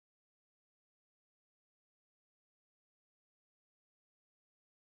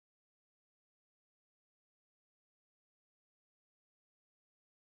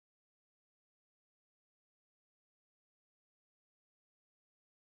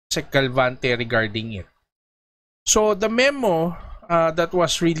Galvante regarding it. So the memo that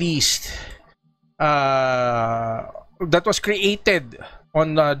was released, that was created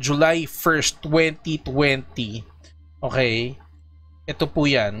on July 1st, 2020. Okay, ito po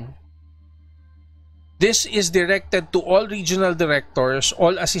yan. This is directed to all regional directors,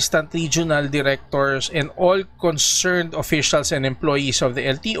 all assistant regional directors, and all concerned officials and employees of the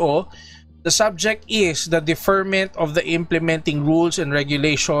LTO. The subject is the deferment of the implementing rules and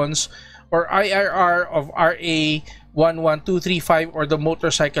regulations, or IRR, of RA 11235 or the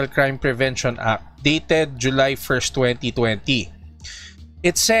Motorcycle Crime Prevention Act, dated July 1st, 2020.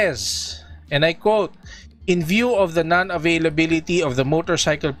 It says, and I quote, "In view of the non-availability of the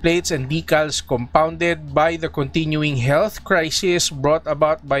motorcycle plates and decals compounded by the continuing health crisis brought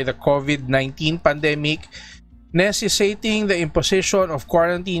about by the COVID-19 pandemic, necessitating the imposition of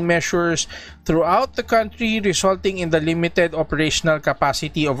quarantine measures throughout the country resulting in the limited operational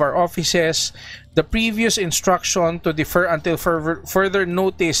capacity of our offices, the previous instruction to defer until further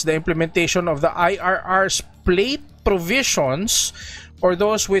notice the implementation of the IRR's plate provisions or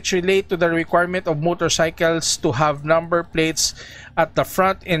those which relate to the requirement of motorcycles to have number plates at the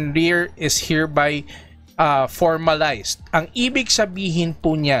front and rear is hereby formalized." Ang ibig sabihin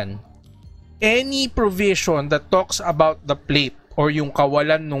po niyan, any provision that talks about the plate or yung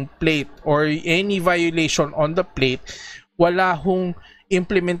kawalan ng plate or any violation on the plate, wala hong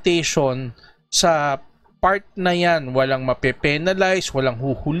implementation sa part na yan. Walang mape-penalize, walang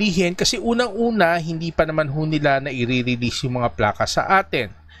huhulihin kasi unang-una hindi pa naman ho nila na i-release yung mga plaka sa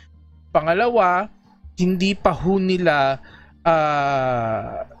atin. Pangalawa, hindi pa ho nila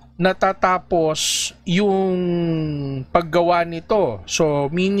natatapos yung paggawa nito. So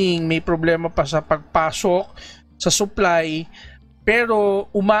meaning may problema pa sa pagpasok sa supply, pero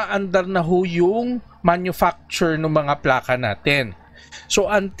umaandar na ho yung manufacture ng mga plaka natin. So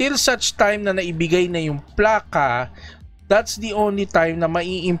until such time na naibigay na yung plaka, that's the only time na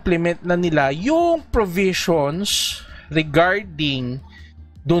mai-implement na nila yung provisions regarding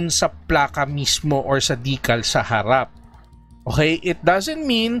dun sa plaka mismo or sa decal sa harap. Okay, it doesn't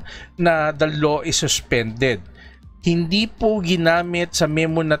mean na the law is suspended. Hindi po ginamit sa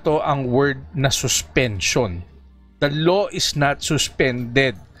memo na to ang word na suspension. The law is not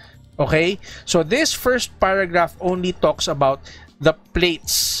suspended. Okay, so this first paragraph only talks about the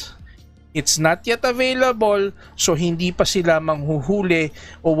plates. It's not yet available, so hindi pa sila manghuhuli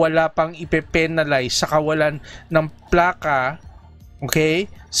o wala pang ipe-penalize sa kawalan ng plaka, okay,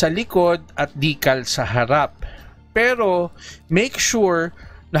 sa likod at decal sa harap. Pero make sure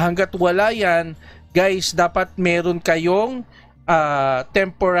na hanggat wala yan, guys, dapat meron kayong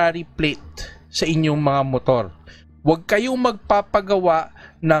temporary plate sa inyong mga motor. Huwag kayong magpapagawa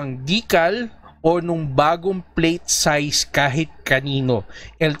ng decal o nung bagong plate size kahit kanino.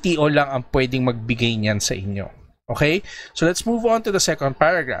 LTO lang ang pwedeng magbigay niyan sa inyo. Okay? So let's move on to the second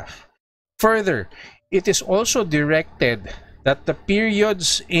paragraph. Further, it is also directed that the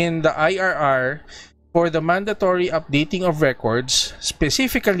periods in the IRR for the mandatory updating of records,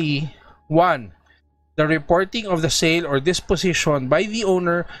 specifically 1. The reporting of the sale or disposition by the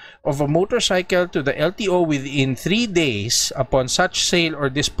owner of a motorcycle to the LTO within 3 days upon such sale or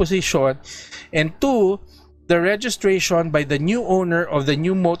disposition, and 2. The registration by the new owner of the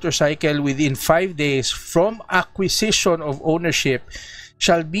new motorcycle within 5 days from acquisition of ownership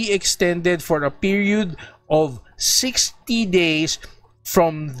shall be extended for a period of 60 days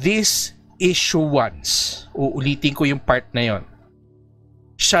from this issuance. Uulitin ko yung part na yon.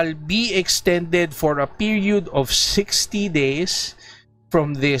 Shall be extended for a period of 60 days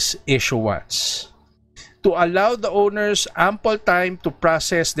from this issuance, to allow the owners ample time to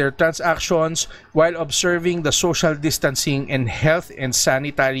process their transactions while observing the social distancing and health and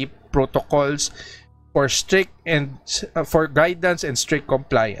sanitary protocols for guidance and strict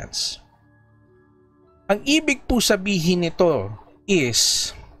compliance. Ang ibig po sabihin nito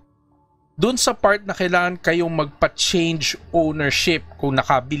is, dun sa part na kailangan kayong magpa-change ownership kung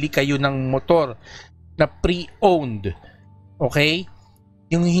nakabili kayo ng motor na pre-owned, okay?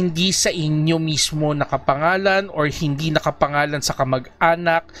 Yung hindi sa inyo mismo nakapangalan or hindi nakapangalan sa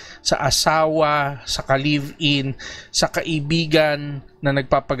kamag-anak, sa asawa, sa ka-live-in, sa kaibigan na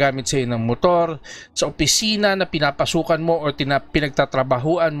nagpapagamit sa iyo ng motor, sa opisina na pinapasukan mo or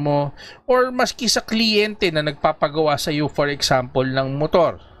pinagtatrabahuan mo, or maski sa kliyente na nagpapagawa sa iyo, for example, ng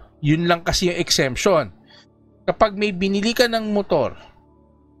motor. Yun lang kasi yung exemption. Kapag may binili ka ng motor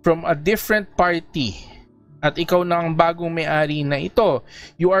from a different party at ikaw na ang bagong may-ari na ito,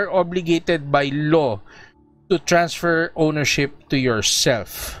 you are obligated by law to transfer ownership to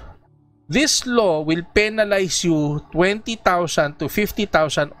yourself. This law will penalize you 20,000 to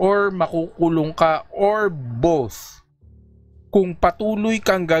 50,000 or makukulong ka or both kung patuloy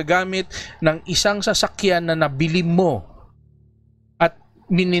kang gagamit ng isang sasakyan na nabili mo at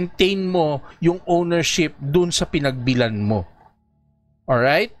maintain mo yung ownership dun sa pinagbilan mo.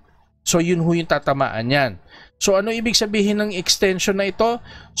 Alright? So yun ho yung tatamaan yan. So ano ibig sabihin ng extension na ito?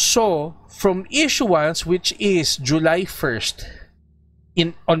 So from issuance, which is July 1st,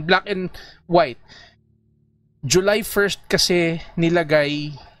 on black and white, July 1st kasi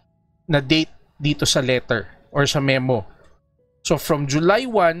nilagay na date dito sa letter or sa memo. So from July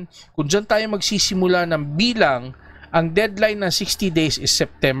 1, kung dyan tayo magsisimula ng bilang, ang deadline ng 60 days is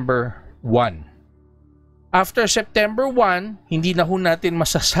September 1. After September 1, hindi na ho natin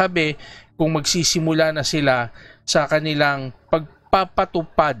masasabi kung magsisimula na sila sa kanilang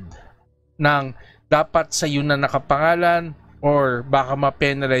pagpapatupad ng dapat sa iyo na nakapangalan, or baka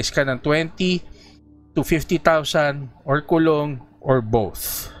ma-penalize ka ng 20 to 50,000 or kulong or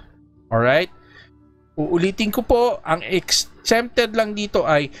both. Alright? Uulitin ko po, ang exempted lang dito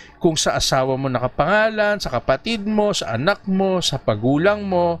ay kung sa asawa mo nakapangalan, sa kapatid mo, sa anak mo, sa pagulang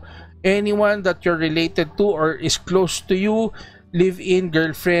mo, anyone that you're related to or is close to you, live-in,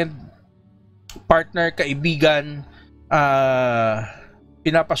 girlfriend, partner, kaibigan,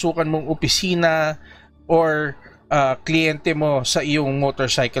 pinapasukan mong opisina, or kliyente mo sa iyong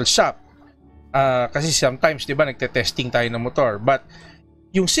motorcycle shop. Kasi sometimes, di ba, nagte-testing tayo ng motor. But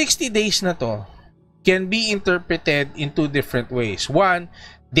yung 60 days na to can be interpreted in two different ways. One,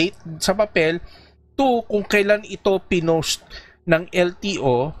 date sa papel. Two, kung kailan ito pinost ng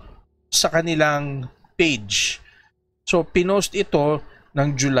LTO sa kanilang page. So, pinost ito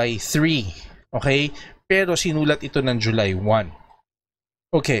ng July 3. Okay? Pero sinulat ito ng July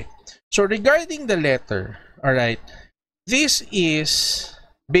 1. Okay. So, regarding the letter, alright, this is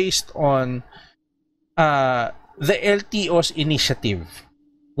based on the LTO's initiative.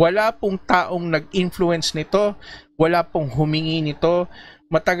 Wala pong taong nag-influence nito, wala pong humingi nito,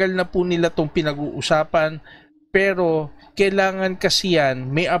 matagal na po nila itong pinag-uusapan, pero kailangan kasi yan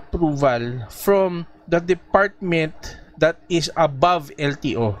may approval from the department that is above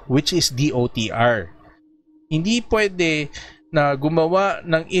LTO, which is DOTR. Hindi pwede na gumawa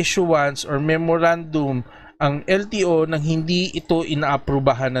ng issuance or memorandum ang LTO nang hindi ito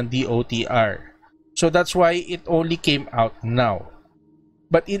inaaprubahan ng DOTR. So that's why it only came out now.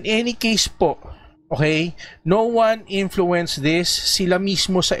 But in any case po, okay, no one influenced this. Sila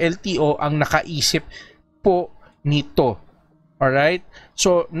mismo sa LTO ang nakaisip po nito. Alright?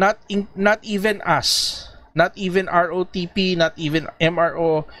 So not even us, not even ROTP, not even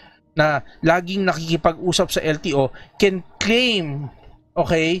MRO na laging nakikipag-usap sa LTO can claim,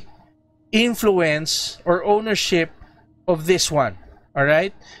 okay, influence or ownership of this one.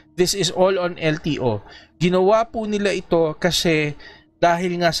 Alright? This is all on LTO. Ginawa po nila ito kasi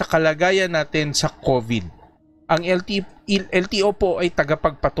dahil nga sa kalagayan natin sa COVID. Ang LTO po ay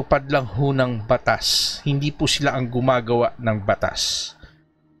tagapagpatupad lang ho ng batas. Hindi po sila ang gumagawa ng batas.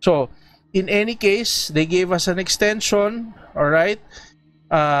 So, in any case, they gave us an extension. Alright?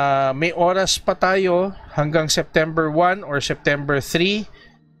 May oras pa tayo hanggang September 1 or September 3.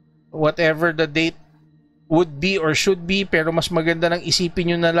 Whatever the date would be or should be, pero mas maganda nang isipin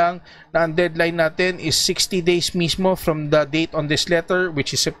nyo na lang na ang deadline natin is 60 days mismo from the date on this letter,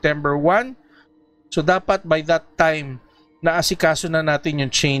 which is September 1. So dapat by that time naasikaso na natin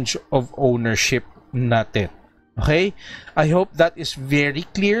yung change of ownership natin. Okay? I hope that is very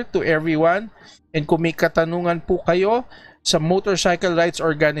clear to everyone, and kung may katanungan po kayo sa Motorcycle Rights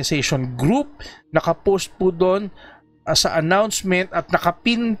Organization group, nakapost po doon sa announcement at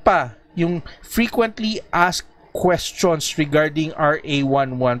nakapin pa yung frequently asked questions regarding RA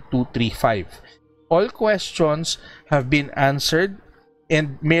 11235. All questions have been answered,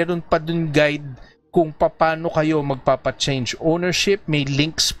 and meron pa dun guide kung paano kayo magpapa-change ownership. May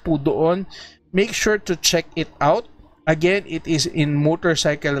links po doon. Make sure to check it out. Again, it is in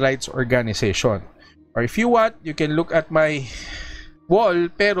Motorcycle Rights Organization. Or if you want, you can look at my wall,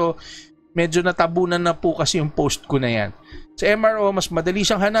 pero medyo natabunan na po kasi yung post ko na yan. Sa MRO, mas madali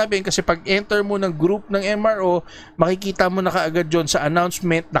siyang hanapin kasi pag enter mo ng group ng MRO, makikita mo na kaagad yun sa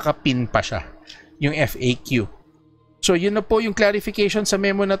announcement, nakapin pa siya, yung FAQ. So yun na po yung clarification sa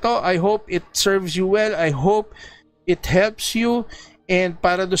memo na to. I hope it serves you well. I hope it helps you. And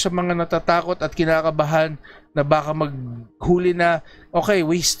para do sa mga natatakot at kinakabahan na baka maghuli na, okay,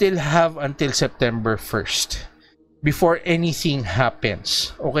 we still have until September 1st before anything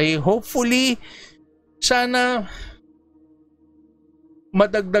happens. Okay, hopefully, sana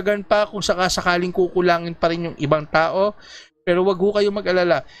madagdagan pa kung sakasakaling kukulangin pa rin yung ibang tao. Pero wag ho kayo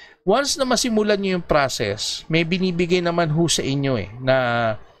mag-alala. once na masimulan nyo yung process, may binibigay naman ho sa inyo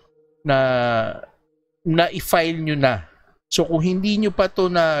na i-file nyo na. So kung hindi nyo pa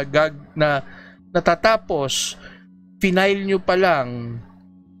to natatapos, final nyo pa lang,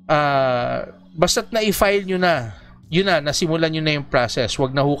 basta't na i-file nyo na, yun na, nasimulan nyo na yung process.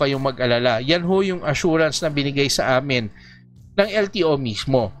 Huwag na ho kayong mag-alala. Yan ho yung assurance na binigay sa amin ng LTO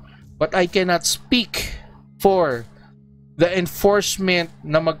mismo. But I cannot speak for the enforcement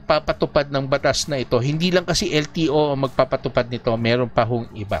na magpapatupad ng batas na ito. Hindi lang kasi LTO ang magpapatupad nito, meron pa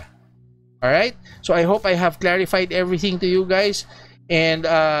hong iba. Alright? So I hope I have clarified everything to you guys, and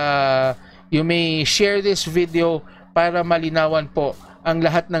you may share this video para malinawan po ang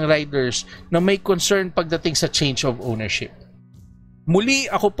lahat ng riders na may concern pagdating sa change of ownership. Muli,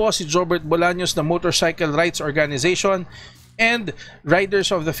 ako po si Jobert Bolaños ng Motorcycle Rights Organization and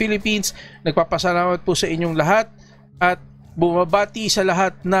Riders of the Philippines. Nagpapasalamat po sa inyong lahat at bumabati sa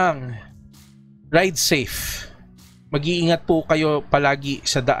lahat ng ride safe. Mag-iingat po kayo palagi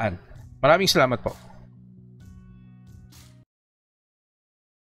sa daan. Maraming salamat po.